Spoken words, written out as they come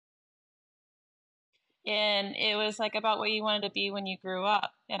and it was like about what you wanted to be when you grew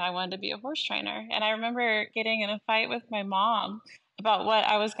up. And I wanted to be a horse trainer. And I remember getting in a fight with my mom about what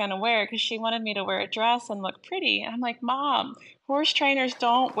I was going to wear because she wanted me to wear a dress and look pretty. And I'm like, Mom, horse trainers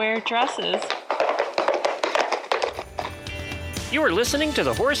don't wear dresses. You are listening to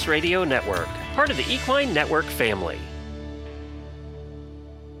the Horse Radio Network, part of the Equine Network family.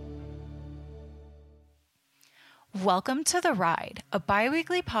 Welcome to The Ride, a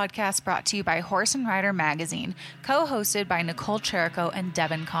bi-weekly podcast brought to you by Horse&Rider magazine, co-hosted by Nicole Cherico and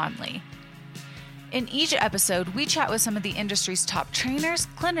Devin Conley. In each episode, we chat with some of the industry's top trainers,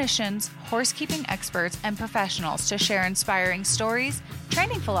 clinicians, horsekeeping experts, and professionals to share inspiring stories,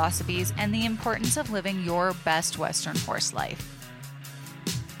 training philosophies, and the importance of living your best Western horse life.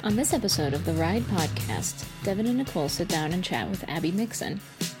 On this episode of the Ride podcast, Devin and Nicole sit down and chat with Abby Mixon.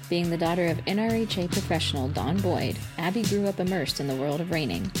 Being the daughter of NRHA professional Don Boyd, Abby grew up immersed in the world of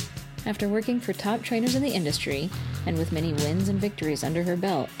reining. After working for top trainers in the industry, and with many wins and victories under her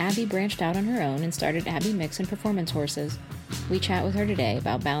belt, Abby branched out on her own and started Abby Mixon Performance Horses. We chat with her today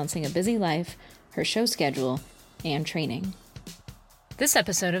about balancing a busy life, her show schedule, and training. This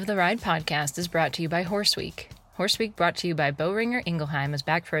episode of the Ride podcast is brought to you by Horse Week. Horse Week, brought to you by Boehringer Ingelheim, is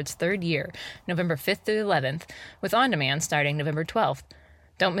back for its third year, November 5th through 11th, with on-demand starting November 12th.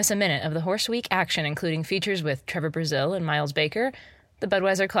 Don't miss a minute of the Horse Week action, including features with Trevor Brazil and Miles Baker, the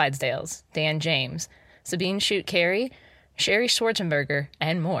Budweiser Clydesdales, Dan James, Sabine Schutt-Carey, Sherry Schwarzenberger,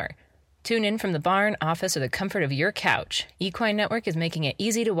 and more. Tune in from the barn, office, or the comfort of your couch. Equine Network is making it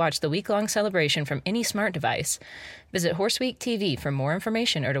easy to watch the week-long celebration from any smart device. Visit Horse Week TV for more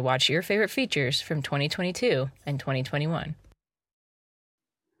information or to watch your favorite features from 2022 and 2021.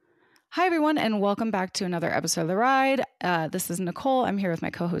 Hi, everyone, and welcome back to another episode of The Ride. This is Nicole. I'm here with my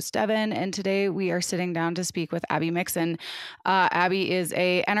co-host, Devin, and today we are sitting down to speak with Abby Mixon. Abby is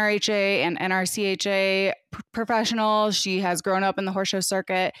a NRHA and NRCHA professional. She has grown up in the horse show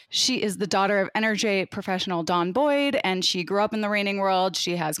circuit. She is the daughter of NRHA professional Don Boyd, and she grew up in the reining world.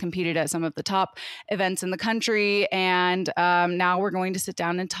 She has competed at some of the top events in the country, and now we're going to sit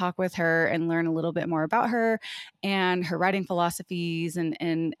down and talk with her and learn a little bit more about her and her riding philosophies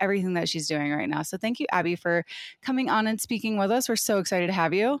and everything that she's doing right now. So thank you, Abby, for coming on and speaking with us. We're so excited to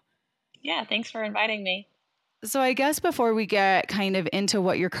have you. Yeah, thanks for inviting me. So I guess before we get kind of into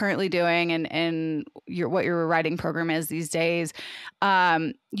what you're currently doing and what your riding program is these days,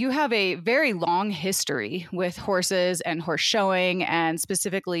 you have a very long history with horses and horse showing, and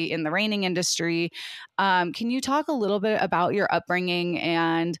specifically in the reining industry. Can you talk a little bit about your upbringing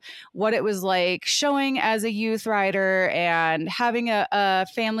and what it was like showing as a youth rider and having a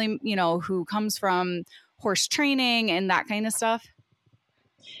family, who comes from horse training and that kind of stuff?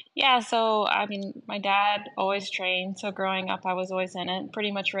 Yeah, so I mean, my dad always trained, so growing up, I was always in it, pretty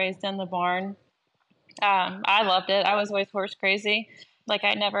much raised in the barn. I loved it. I was always horse crazy. Like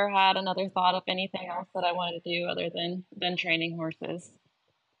I never had another thought of anything else that I wanted to do other than training horses.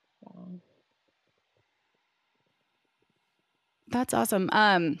 That's awesome.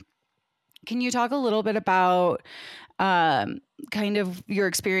 Can you talk a little bit about kind of your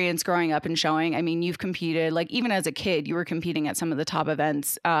experience growing up and showing? I mean, you've competed, like even as a kid, you were competing at some of the top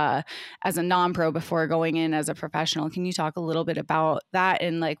events as a non-pro before going in as a professional. Can you talk a little bit about that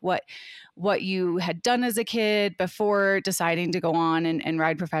and like what you had done as a kid before deciding to go on and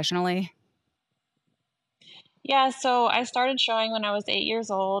ride professionally? Yeah, so I started showing when I was 8 years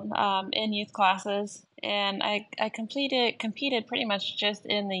old in youth classes, and I competed pretty much just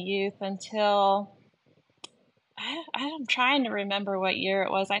in the youth until I'm trying to remember what year it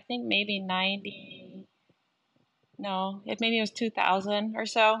was. I think maybe 90. No, maybe it was 2000 or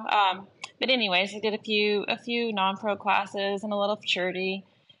so. But anyways, I did a few non-pro classes and a little futurity.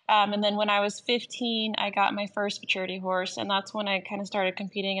 And then when I was 15, I got my first futurity horse, and that's when I kind of started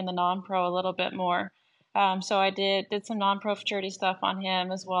competing in the non-pro a little bit more. So I did some non-pro futurity stuff on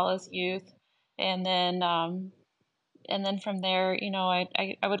him as well as youth, and then from there,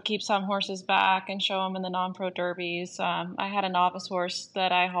 I would keep some horses back and show them in the non-pro derbies. I had a novice horse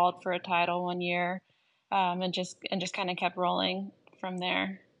that I hauled for a title one year, and just kind of kept rolling from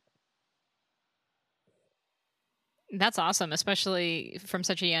there. That's awesome, especially from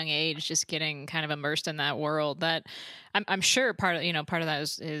such a young age, just getting kind of immersed in that world. That I'm sure part of that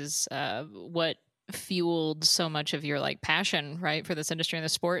is what fueled so much of your like passion, right, for this industry and the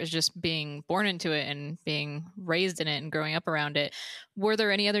sport, is just being born into it and being raised in it and growing up around it. Were there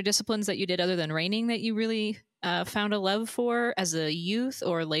any other disciplines that you did other than reining that you really found a love for as a youth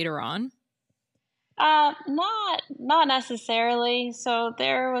or later on? Not necessarily. So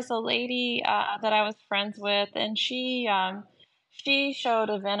there was a lady that I was friends with, and she She showed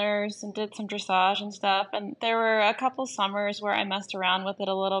eventers and did some dressage and stuff. And there were a couple summers where I messed around with it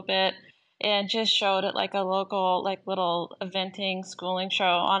a little bit and just showed it like a local, like little eventing schooling show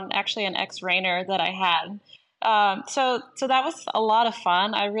on actually an ex-reiner that I had. So that was a lot of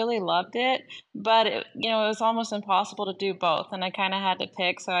fun. I really loved it, but it was almost impossible to do both, and I kind of had to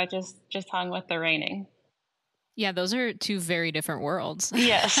pick. So I just hung with the reining. Yeah, those are two very different worlds.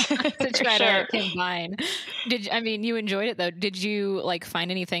 Yes, to try sure. to combine. You enjoyed it though? Did you like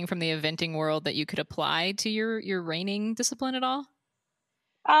find anything from the eventing world that you could apply to your reining discipline at all?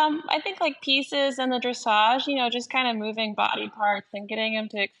 I think like pieces and the dressage, just kind of moving body parts and getting them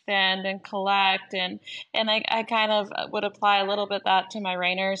to extend and collect, and I kind of would apply a little bit that to my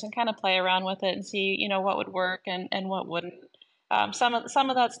reiners and kind of play around with it and see, what would work and what wouldn't. Some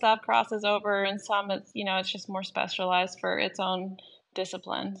of that stuff crosses over, and some it's just more specialized for its own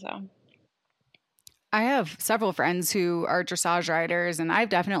discipline. So. I have several friends who are dressage riders, and I've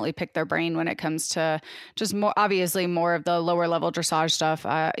definitely picked their brain when it comes to just obviously more of the lower level dressage stuff.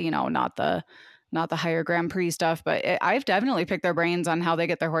 Not the higher Grand Prix stuff, but I've definitely picked their brains on how they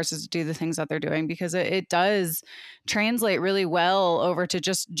get their horses to do the things that they're doing, because it does translate really well over to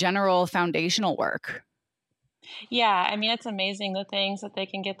just general foundational work. Yeah, it's amazing the things that they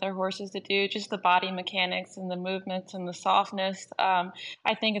can get their horses to do, just the body mechanics and the movements and the softness. I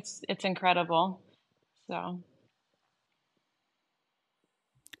think it's incredible.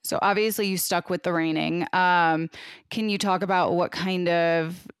 So obviously you stuck with the reining. Can you talk about what kind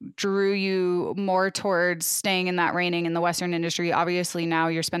of drew you more towards staying in that reining in the Western industry? Obviously now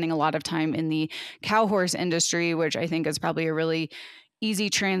you're spending a lot of time in the cow horse industry, which I think is probably a really easy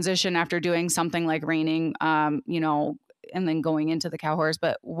transition after doing something like reining, and then going into the cow horse.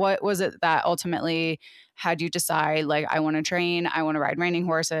 But what was it that ultimately had you decide, like, I want to train, I want to ride reining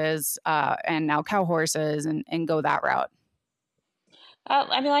horses, and now cow horses, and go that route?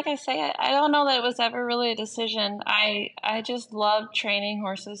 Like I say, I don't know that it was ever really a decision. I just loved training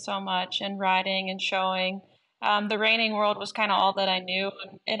horses so much and riding and showing. The reining world was kind of all that I knew,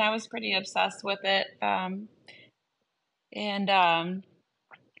 and I was pretty obsessed with it.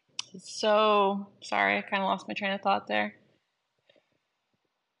 So sorry, I kind of lost my train of thought there.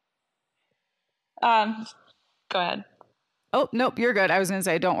 Go ahead. Oh, nope, you're good. I was going to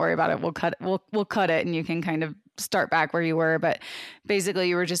say, don't worry about it. We'll cut it, and you can kind of start back where you were. But basically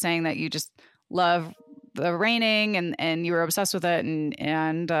you were just saying that you just love the reining and you were obsessed with it,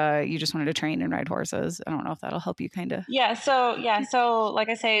 and you just wanted to train and ride horses. I don't know if that'll help you kind of. Yeah. So like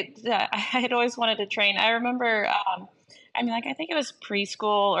I say, I had always wanted to train. I remember, I think it was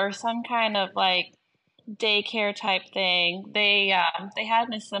preschool or some kind of like daycare type thing. They had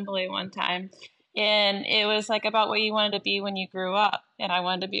an assembly one time, and it was like about what you wanted to be when you grew up, and I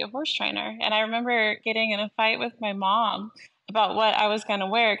wanted to be a horse trainer. And I remember getting in a fight with my mom about what I was going to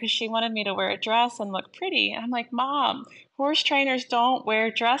wear, because she wanted me to wear a dress and look pretty, and I'm like, Mom, horse trainers don't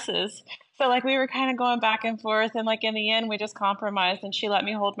wear dresses. So like we were kind of going back and forth, and like in the end we just compromised, and she let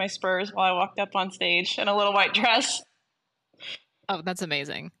me hold my spurs while I walked up on stage in a little white dress. Oh, that's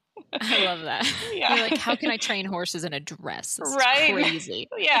amazing. I love that. Yeah. You're like, how can I train horses in a dress? This right? Is crazy.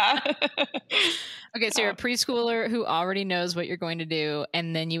 Yeah. Okay, so you're a preschooler who already knows what you're going to do,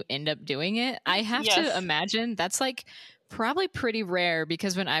 and then you end up doing it. I have to imagine that's like probably pretty rare,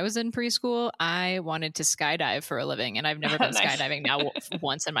 because when I was in preschool, I wanted to skydive for a living, and I've never been Nice. skydiving now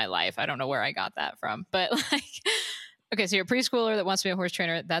once in my life. I don't know where I got that from, but like, okay, so you're a preschooler that wants to be a horse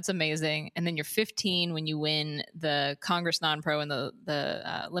trainer. That's amazing. And then you're 15 when you win the Congress non-pro and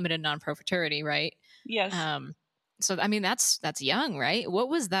the limited non-pro fraternity, right? Yes. So, that's young, right? What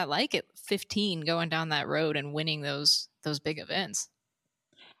was that like at 15 going down that road and winning those big events?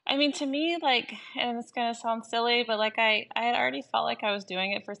 To me, like, and it's going to sound silly, but like I had already felt like I was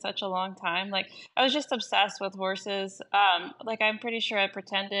doing it for such a long time. Like I was just obsessed with horses. Like I'm pretty sure I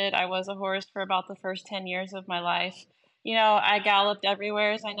pretended I was a horse for about the first 10 years of my life. I galloped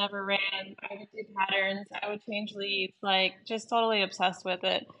everywhere. I never ran. I would do patterns. I would change leads, like just totally obsessed with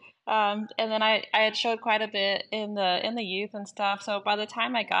it. And then I had showed quite a bit in the youth and stuff. So by the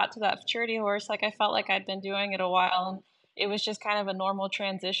time I got to that futurity horse, like I felt like I'd been doing it a while, and it was just kind of a normal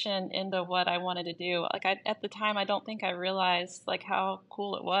transition into what I wanted to do. Like at the time, I don't think I realized like how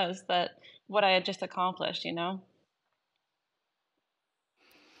cool it was, that what I had just accomplished,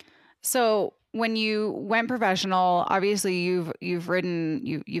 So when you went professional, obviously you've ridden,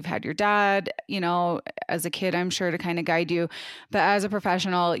 you've had your dad, as a kid, I'm sure, to kind of guide you. But as a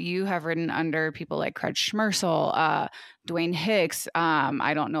professional, you have ridden under people like Craig Schmersel, Dwayne Hicks.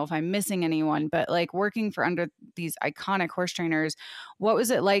 I don't know if I'm missing anyone, but like working for under these iconic horse trainers, what was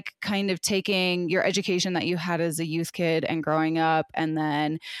it like kind of taking your education that you had as a youth kid and growing up, and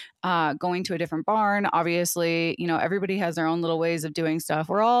then going to a different barn? Obviously, everybody has their own little ways of doing stuff.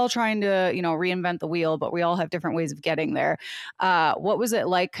 We're all trying to, reinvent the wheel, but we all have different ways of getting there. What was it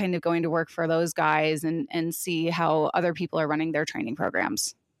like kind of going to work for those guys and see how other people are running their training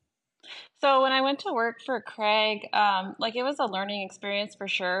programs? So when I went to work for Craig, like it was a learning experience for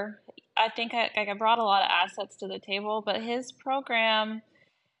sure. I think I brought a lot of assets to the table, but his program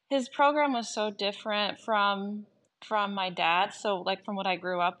was so different from my dad. So like from what I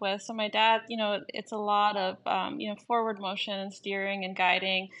grew up with. So my dad, it's a lot of forward motion and steering and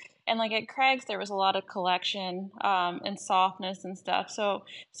guiding. And like at Craig's, there was a lot of collection and softness and stuff. So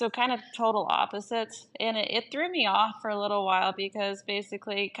kind of total opposites. And it threw me off for a little while because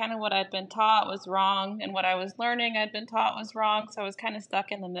basically kind of what I'd been taught was wrong, and what I was learning I'd been taught was wrong. So I was kind of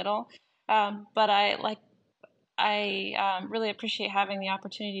stuck in the middle. But I really appreciate having the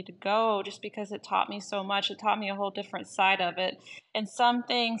opportunity to go, just because it taught me so much. It taught me a whole different side of it. And some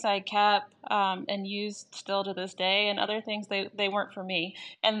things I kept and used still to this day, and other things they weren't for me.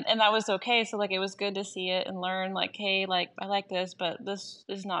 And that was okay. So like it was good to see it and learn like, hey, like I like this, but this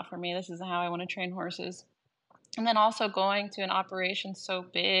is not for me. This isn't how I want to train horses. And then also going to an operation so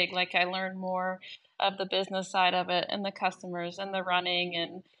big, like I learned more of the business side of it and the customers and the running,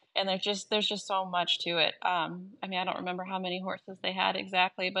 and there's just so much to it. I mean, I don't remember how many horses they had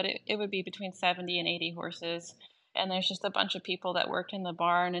exactly, but it would be between 70 and 80 horses. And there's just a bunch of people that worked in the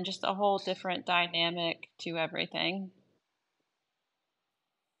barn, and just a whole different dynamic to everything.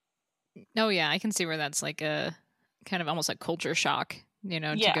 Oh yeah, I can see where that's like a kind of almost like culture shock,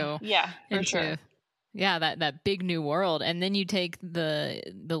 to go For sure. Yeah, that big new world. And then you take the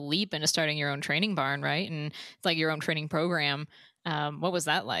leap into starting your own training barn, right? And it's like your own training program. What was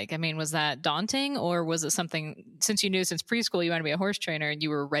that like? I mean, was that daunting, or was it something, since you knew since preschool you wanted to be a horse trainer and you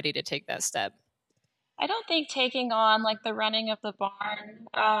were ready to take that step? I don't think taking on like the running of the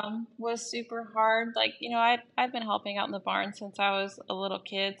barn was super hard. Like, I've been helping out in the barn since I was a little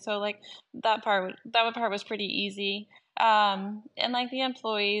kid, so like that part was pretty easy. And like the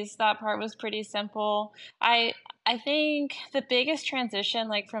employees, that part was pretty simple. I think the biggest transition,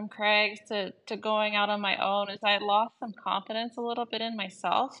 like from Craig's to going out on my own, is I lost some confidence a little bit in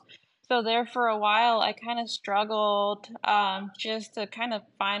myself. So there for a while, I kind of struggled just to kind of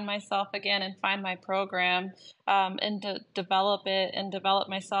find myself again and find my program, and to develop it and develop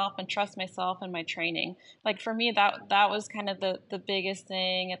myself and trust myself in my training. Like for me, that was kind of the biggest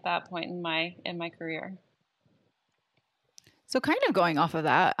thing at that point in my career. So kind of going off of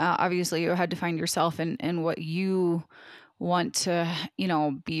that, obviously you had to find yourself in what you want to,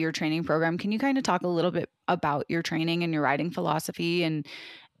 be your training program. Can you kind of talk a little bit about your training and your riding philosophy, and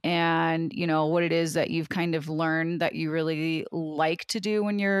what it is that you've kind of learned that you really like to do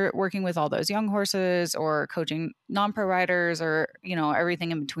when you're working with all those young horses or coaching non-pro riders, or,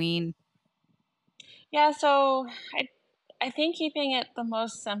 everything in between? Yeah, so I think keeping it the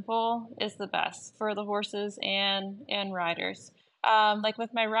most simple is the best for the horses and riders. Like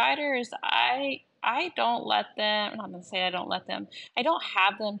with my riders, I don't let them. I'm not gonna say I don't let them. I don't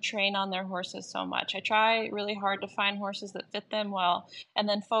have them train on their horses so much. I try really hard to find horses that fit them well, and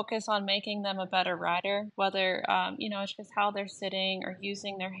then focus on making them a better rider. Whether it's just how they're sitting or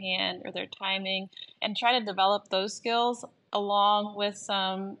using their hand or their timing, and try to develop those skills along with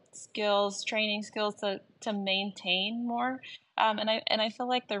some training skills to maintain more. And I feel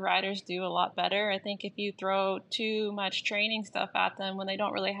like the riders do a lot better. I think if you throw too much training stuff at them when they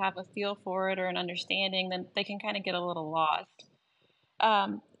don't really have a feel for it or an understanding, then they can kind of get a little lost.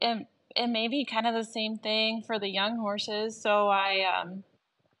 And maybe kind of the same thing for the young horses. So I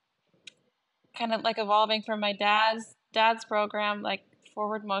kind of like evolving from my dad's program, like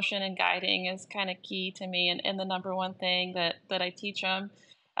forward motion and guiding is kind of key to me, and the number one thing that I teach them.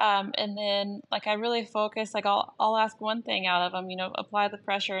 And then like I really focus, like I'll ask one thing out of them, apply the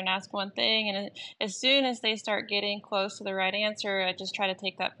pressure and ask one thing. And as soon as they start getting close to the right answer, I just try to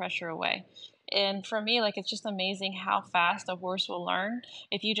take that pressure away. And for me, like, it's just amazing how fast a horse will learn.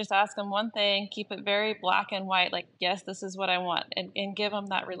 If you just ask them one thing, keep it very black and white, like, yes, this is what I want, and give them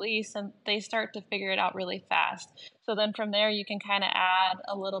that release, and they start to figure it out really fast. So then from there, you can kind of add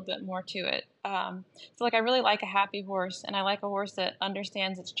a little bit more to it. So like I really like a happy horse, and I like a horse that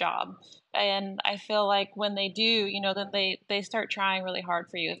understands its job. And I feel like when they do, then they start trying really hard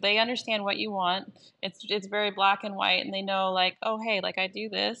for you. If they understand what you want, it's very black and white, and they know like, oh, hey, like I do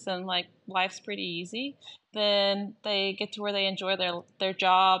this, and like life's pretty easy. Then they get to where they enjoy their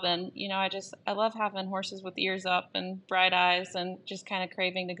job. And I love having horses with ears up and bright eyes and just kind of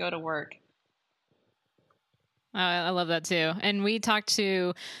craving to go to work. I love that too. And we talked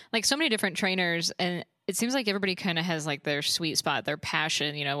to like so many different trainers, and it seems like everybody kind of has like their sweet spot, their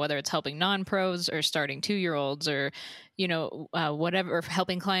passion, whether it's helping non-pros or starting 2-year-olds or, whatever,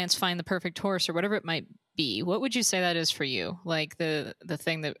 helping clients find the perfect horse or whatever it might be. What would you say that is for you? Like the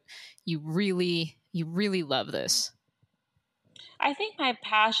thing that you really love this? I think my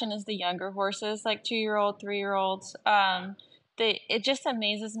passion is the younger horses, like 2-year-old, 3-year-olds. It just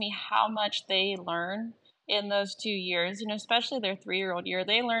amazes me how much they learn in those 2 years, especially their 3-year-old year.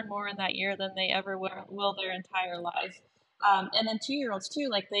 They learn more in that year than they ever will their entire life. And then 2-year-olds too,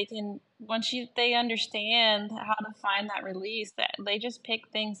 like they can, once they understand how to find that release, that they just pick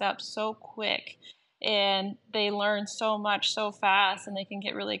things up so quick, and they learn so much so fast, and they can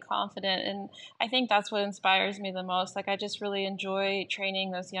get really confident. And I think that's what inspires me the most. Like I just really enjoy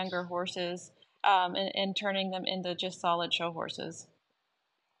training those younger horses, and turning them into just solid show horses.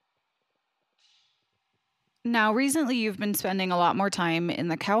 Now, recently, you've been spending a lot more time in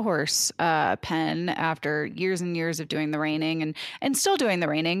the cow horse pen after years and years of doing the reining and still doing the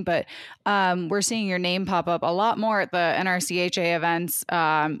reining, but we're seeing your name pop up a lot more at the NRCHA events.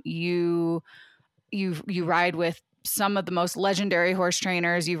 You ride with some of the most legendary horse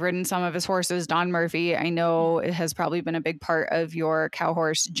trainers. You've ridden some of his horses. Don Murphy, I know, it has probably been a big part of your cow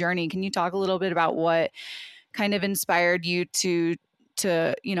horse journey. Can you talk a little bit about what kind of inspired you to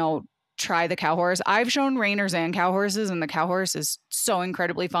try the cow horse? I've shown reiners and cow horses, and the cow horse is so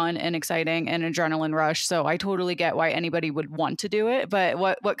incredibly fun and exciting and adrenaline rush. So I totally get why anybody would want to do it. But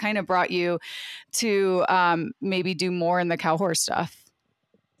what kind of brought you to maybe do more in the cow horse stuff?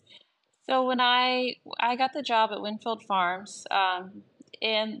 So when I got the job at Winfield Farms,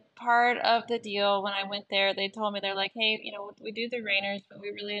 and part of the deal when I went there, they told me, they're like, hey, we do the reiners, but we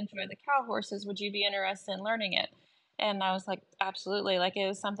really enjoy the cow horses. Would you be interested in learning it? And I was like, absolutely. Like it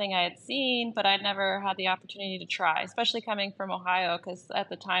was something I had seen, but I'd never had the opportunity to try, especially coming from Ohio, because at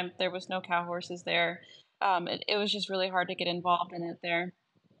the time there was no cow horses there. It was just really hard to get involved in it there.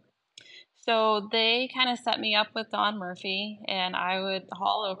 So they kind of set me up with Don Murphy, and I would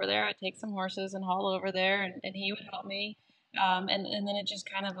haul over there. I'd take some horses and haul over there, and he would help me. And then it just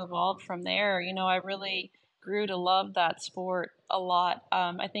kind of evolved from there. I really grew to love that sport a lot.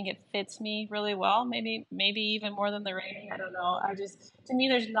 I think it fits me really well, maybe even more than the reining. I don't know. To me,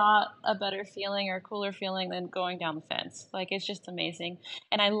 there's not a better feeling or a cooler feeling than going down the fence. Like it's just amazing.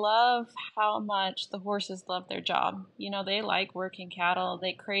 And I love how much the horses love their job. They like working cattle,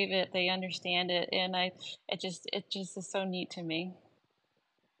 they crave it, they understand it. And it just is so neat to me.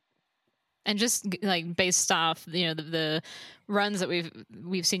 And just like based off, the runs that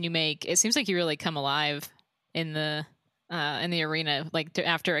we've seen you make, it seems like you really come alive in the arena, like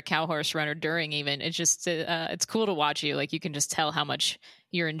after a cow horse run or during even. It's just it's cool to watch you. Like you can just tell how much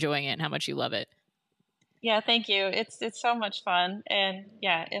you're enjoying it and how much you love it. Yeah, thank you. It's so much fun. And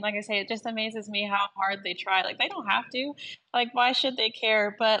yeah, and like I say, it just amazes me how hard they try. Like they don't have to. Like why should they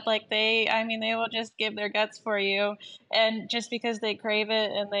care? But like they will just give their guts for you, and just because they crave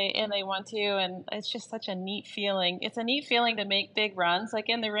it and they want to. And it's just such a neat feeling. It's a neat feeling to make big runs. Like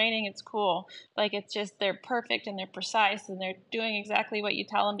in the reining, it's cool. Like it's just they're perfect and they're precise and they're doing exactly what you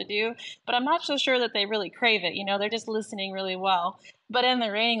tell them to do. But I'm not so sure that they really crave it. They're just listening really well. But in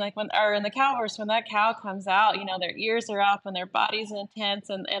the reining, in the cow horse, when that cow comes out, their ears are up and their body's intense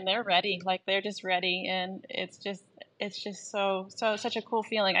and they're ready. Like they're just ready. And it's just so such a cool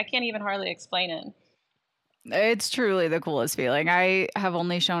feeling. I can't even hardly explain it. It's truly the coolest feeling. I have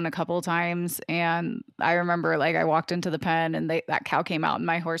only shown a couple times, and I remember like I walked into the pen and that cow came out and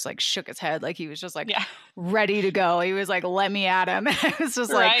my horse like shook his head like he was just like ready to go. He was like, let me at him. It was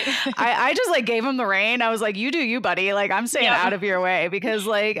just like I just like gave him the rein. I was like, you do you, buddy. Like I'm staying out of your way, because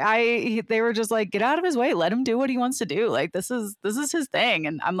like they were just like, get out of his way, let him do what he wants to do. Like this is his thing.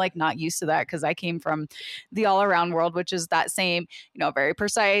 And I'm like not used to that, because I came from the all around world, which is that same, very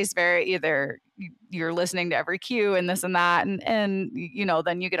precise, very either you're listening to every cue and this and that. And then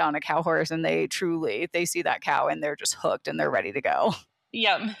you get on a cow horse and they see that cow and they're just hooked and they're ready to go.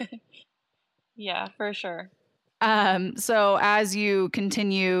 Yep. Yeah, for sure. So as you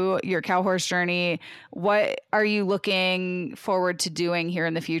continue your cow horse journey, what are you looking forward to doing here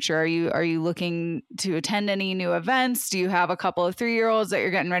in the future? Are you looking to attend any new events? Do you have a couple of 3-year-olds that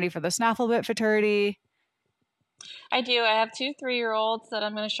you're getting ready for the snaffle bit futurity? I do. I have 2 3-year-olds that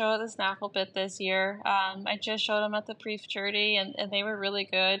I'm going to show at the snaffle bit this year. I just showed them at the pre-futurity, and they were really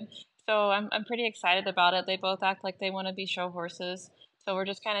good. So I'm pretty excited about it. They both act like they want to be show horses. So we're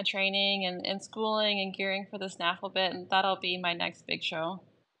just kind of training and schooling and gearing for the snaffle bit, and that'll be my next big show.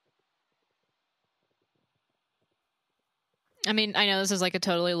 I mean, I know this is like a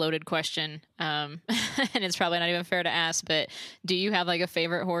totally loaded question, and it's probably not even fair to ask, but do you have like a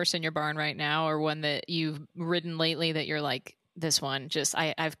favorite horse in your barn right now, or one that you've ridden lately that you're like, this one, just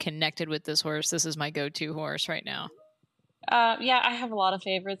I've connected with this horse. This is my go-to horse right now. Yeah, I have a lot of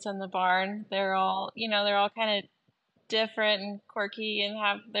favorites in the barn. They're all kind of different and quirky and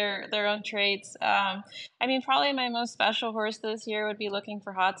have their own traits. I mean, probably my most special horse this year would be Looking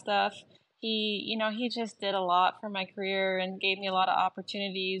for Hot Stuff. He just did a lot for my career and gave me a lot of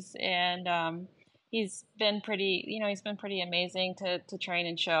opportunities, and he's been pretty amazing to train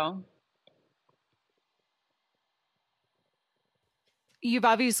and show. You've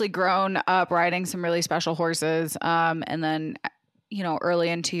obviously grown up riding some really special horses, and then early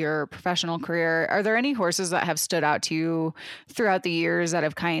into your professional career. Are there any horses that have stood out to you throughout the years that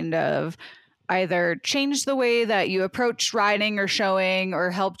have kind of either changed the way that you approach riding or showing, or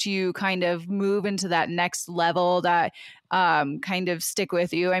helped you kind of move into that next level that kind of stick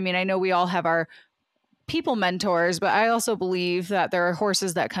with you? I mean, I know we all have our people mentors, but I also believe that there are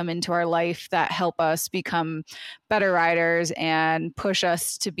horses that come into our life that help us become better riders and push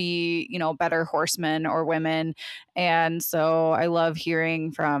us to be, better horsemen or women. And so I love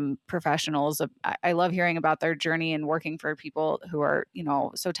hearing from professionals. I love hearing about their journey and working for people who are,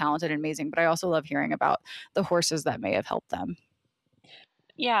 so talented and amazing, but I also love hearing about the horses that may have helped them.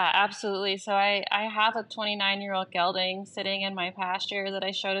 Yeah, absolutely. So I have a 29-year-old gelding sitting in my pasture that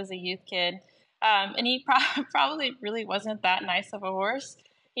I showed as a youth kid. And he probably really wasn't that nice of a horse.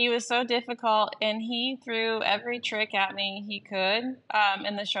 He was so difficult, and he threw every trick at me he could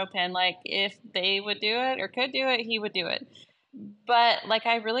in the show pen. Like, if they would do it or could do it, he would do it. But, like,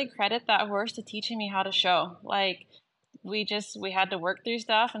 I really credit that horse to teaching me how to show. Like, we had to work through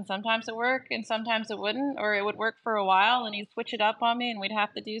stuff, and sometimes it worked and sometimes it wouldn't, or it would work for a while and he'd switch it up on me and we'd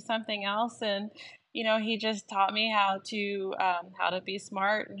have to do something else. And he just taught me how to be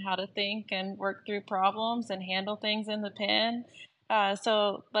smart and how to think and work through problems and handle things in the pen.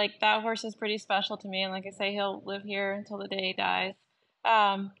 So like, that horse is pretty special to me, and like I say, he'll live here until the day he dies.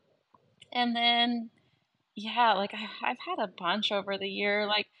 And then yeah, like I've had a bunch over the year.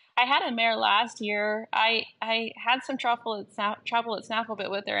 Like, I had a mare last year. I had some trouble at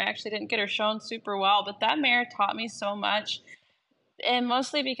Snafflebit with her. I actually didn't get her shown super well, but that mare taught me so much, and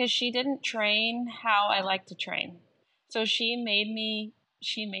mostly because she didn't train how I like to train. So she made me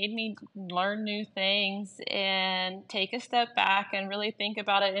learn new things and take a step back and really think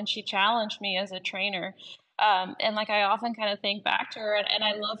about it, and she challenged me as a trainer. And like, I often kind of think back to her, and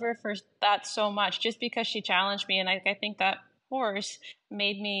I love her for that so much, just because she challenged me, and I think that horse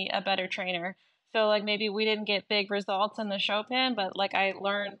made me a better trainer. So like, maybe we didn't get big results in the show pen, but like, I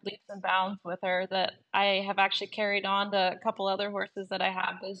learned leaps and bounds with her that I have actually carried on to a couple other horses that I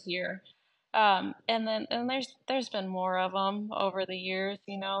have this year. And there's been more of them over the years.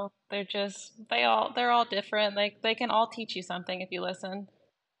 They're all different. Like, they can all teach you something if you listen.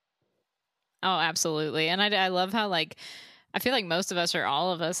 Oh, absolutely. And I love how, like, I feel like most of us, or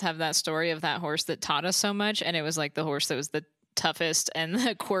all of us, have that story of that horse that taught us so much. And it was like the horse that was the toughest and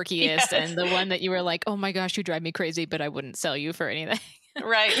the quirkiest, yes, and the one that you were like, oh my gosh, you drive me crazy, but I wouldn't sell you for anything.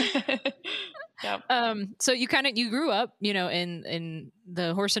 Right. Yep. So you grew up, in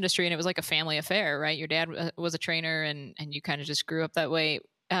the horse industry, and it was like a family affair, right? Your dad was a trainer, and you kind of just grew up that way.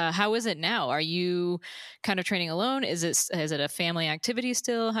 How is it now? Are you kind of training alone? Is it a family activity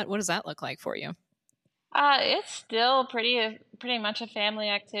still? What does that look like for you? It's still pretty much a family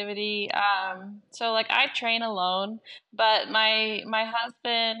activity. So like, I train alone, but my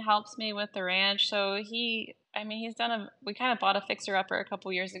husband helps me with the ranch. So he's we kind of bought a fixer upper a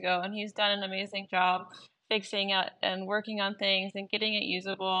couple years ago, and he's done an amazing job fixing it and working on things and getting it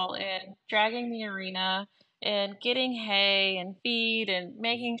usable and dragging the arena and getting hay and feed and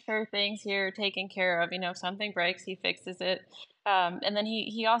making sure things here are taken care of. If something breaks, he fixes it. And then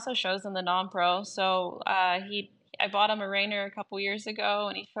he also shows in the non-pro. So I bought him a reiner a couple years ago,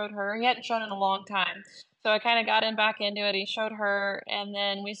 and he showed her. He hadn't shown in a long time. So I kind of got him back into it. He showed her, and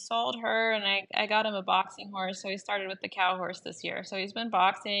then we sold her, and I got him a boxing horse. So he started with the cow horse this year. So he's been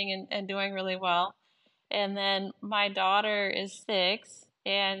boxing and doing really well. And then my daughter is 6,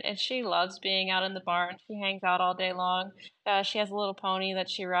 and she loves being out in the barn. She hangs out all day long. She has a little pony that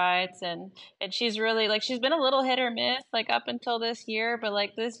she rides, and she's really, like, she's been a little hit or miss, like, up until this year. But,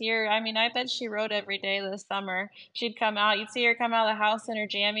 like, this year, I mean, I bet she rode every day this summer. She'd come out, you'd see her come out of the house in her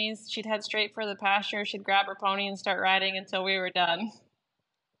jammies. She'd head straight for the pasture. She'd grab her pony and start riding until we were done.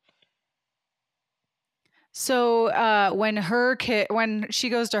 So when she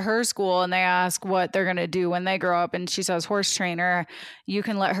goes to her school and they ask what they're going to do when they grow up and she says horse trainer, you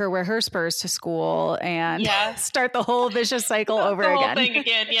can let her wear her spurs to school and start the whole vicious cycle over again. The whole thing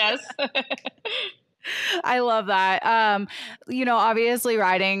again, yes. I love that. Obviously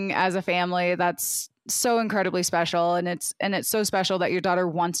riding as a family, that's so incredibly special. And it's so special that your daughter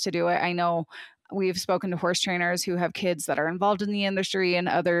wants to do it. I know we've spoken to horse trainers who have kids that are involved in the industry and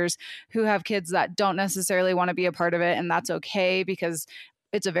others who have kids that don't necessarily want to be a part of it. And that's okay because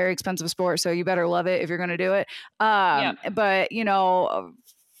it's a very expensive sport. So you better love it if you're going to do it. But,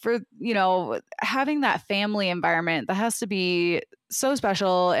 for, having that family environment, that has to be so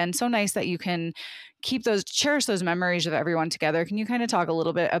special and so nice that you can cherish those memories of everyone together. Can you kind of talk a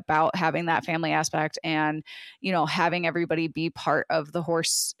little bit about having that family aspect and, having everybody be part of the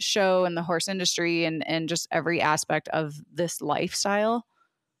horse show and the horse industry and just every aspect of this lifestyle?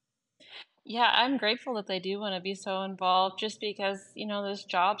 Yeah, I'm grateful that they do want to be so involved just because, this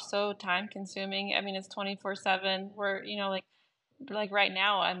job's so time consuming. I mean, it's 24/7. We're, like right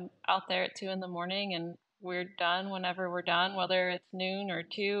now I'm out there at 2 a.m. and we're done whenever we're done, whether it's noon or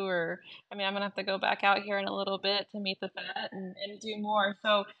 2, or, I'm going to have to go back out here in a little bit to meet the vet and do more.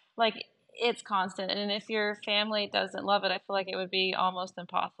 So, like, it's constant. And if your family doesn't love it, I feel like it would be almost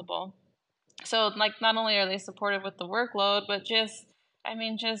impossible. So, like, not only are they supportive with the workload, but just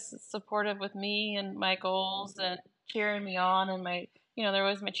supportive with me and my goals and cheering me on and my, there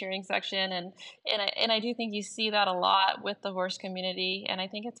was my cheering section. And I do think you see that a lot with the horse community. And I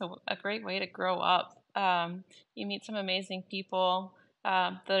think it's a great way to grow up. You meet some amazing people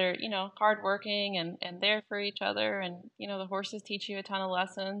that are, hardworking and there for each other. And, the horses teach you a ton of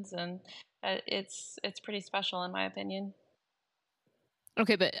lessons. And it's pretty special in my opinion.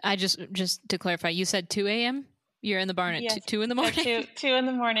 Okay, but I just to clarify, you said 2 a.m.? You're in the barn at 2 in the morning? Yeah, 2 in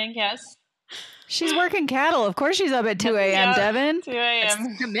the morning, yes. She's working cattle. Of course she's up at 2 a.m., Devin. 2 a.m.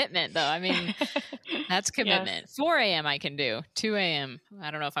 That's commitment, though. I mean, that's commitment. Yes. 4 a.m. I can do. 2 a.m.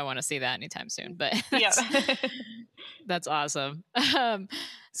 I don't know if I want to see that anytime soon, but that's awesome.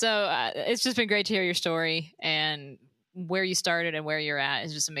 So it's just been great to hear your story and where you started and where you're at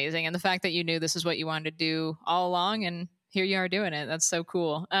is just amazing. And the fact that you knew this is what you wanted to do all along and here you are doing it. That's so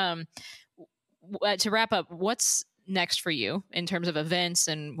cool. To wrap up, what's next for you in terms of events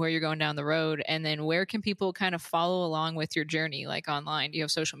and where you're going down the road? And then where can people kind of follow along with your journey, like online? Do you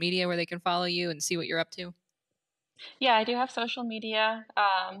have social media where they can follow you and see what you're up to? Yeah, I do have social media.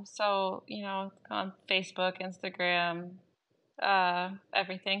 So, on Facebook, Instagram,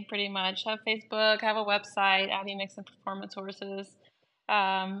 everything pretty much. Have Facebook, have a website, Abby Mixon Performance Horses.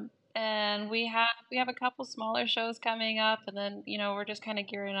 And we have a couple smaller shows coming up, and then, we're just kind of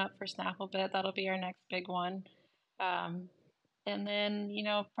gearing up for Snafflebit. That'll be our next big one. And then,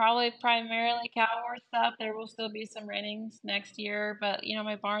 probably primarily cow horse stuff. There will still be some reinings next year, but,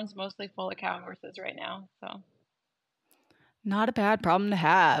 my barn's mostly full of cow horses right now. So not a bad problem to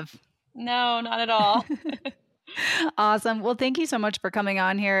have. No, not at all. Awesome. Well, thank you so much for coming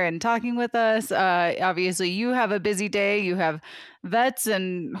on here and talking with us. Obviously you have a busy day. You have vets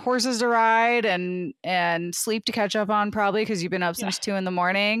and horses to ride and sleep to catch up on probably because you've been up since 2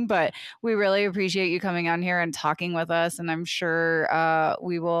 a.m, but we really appreciate you coming on here and talking with us. And I'm sure,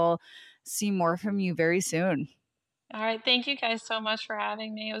 we will see more from you very soon. All right. Thank you guys so much for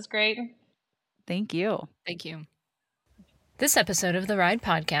having me. It was great. Thank you. Thank you. This episode of the Ride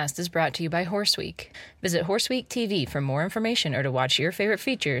Podcast is brought to you by Horse Week. Visit Horse Week TV for more information or to watch your favorite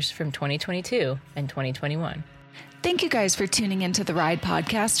features from 2022 and 2021. Thank you guys for tuning into the Ride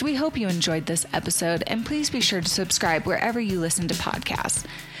Podcast. We hope you enjoyed this episode, and please be sure to subscribe wherever you listen to podcasts.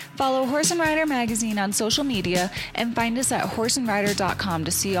 Follow Horse&Rider magazine on social media and find us at horseandrider.com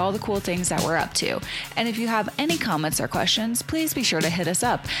to see all the cool things that we're up to. And if you have any comments or questions, please be sure to hit us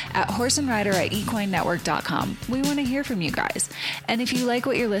up at horseandrider@equinenetwork.com. We want to hear from you guys. And if you like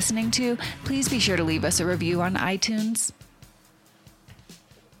what you're listening to, please be sure to leave us a review on iTunes.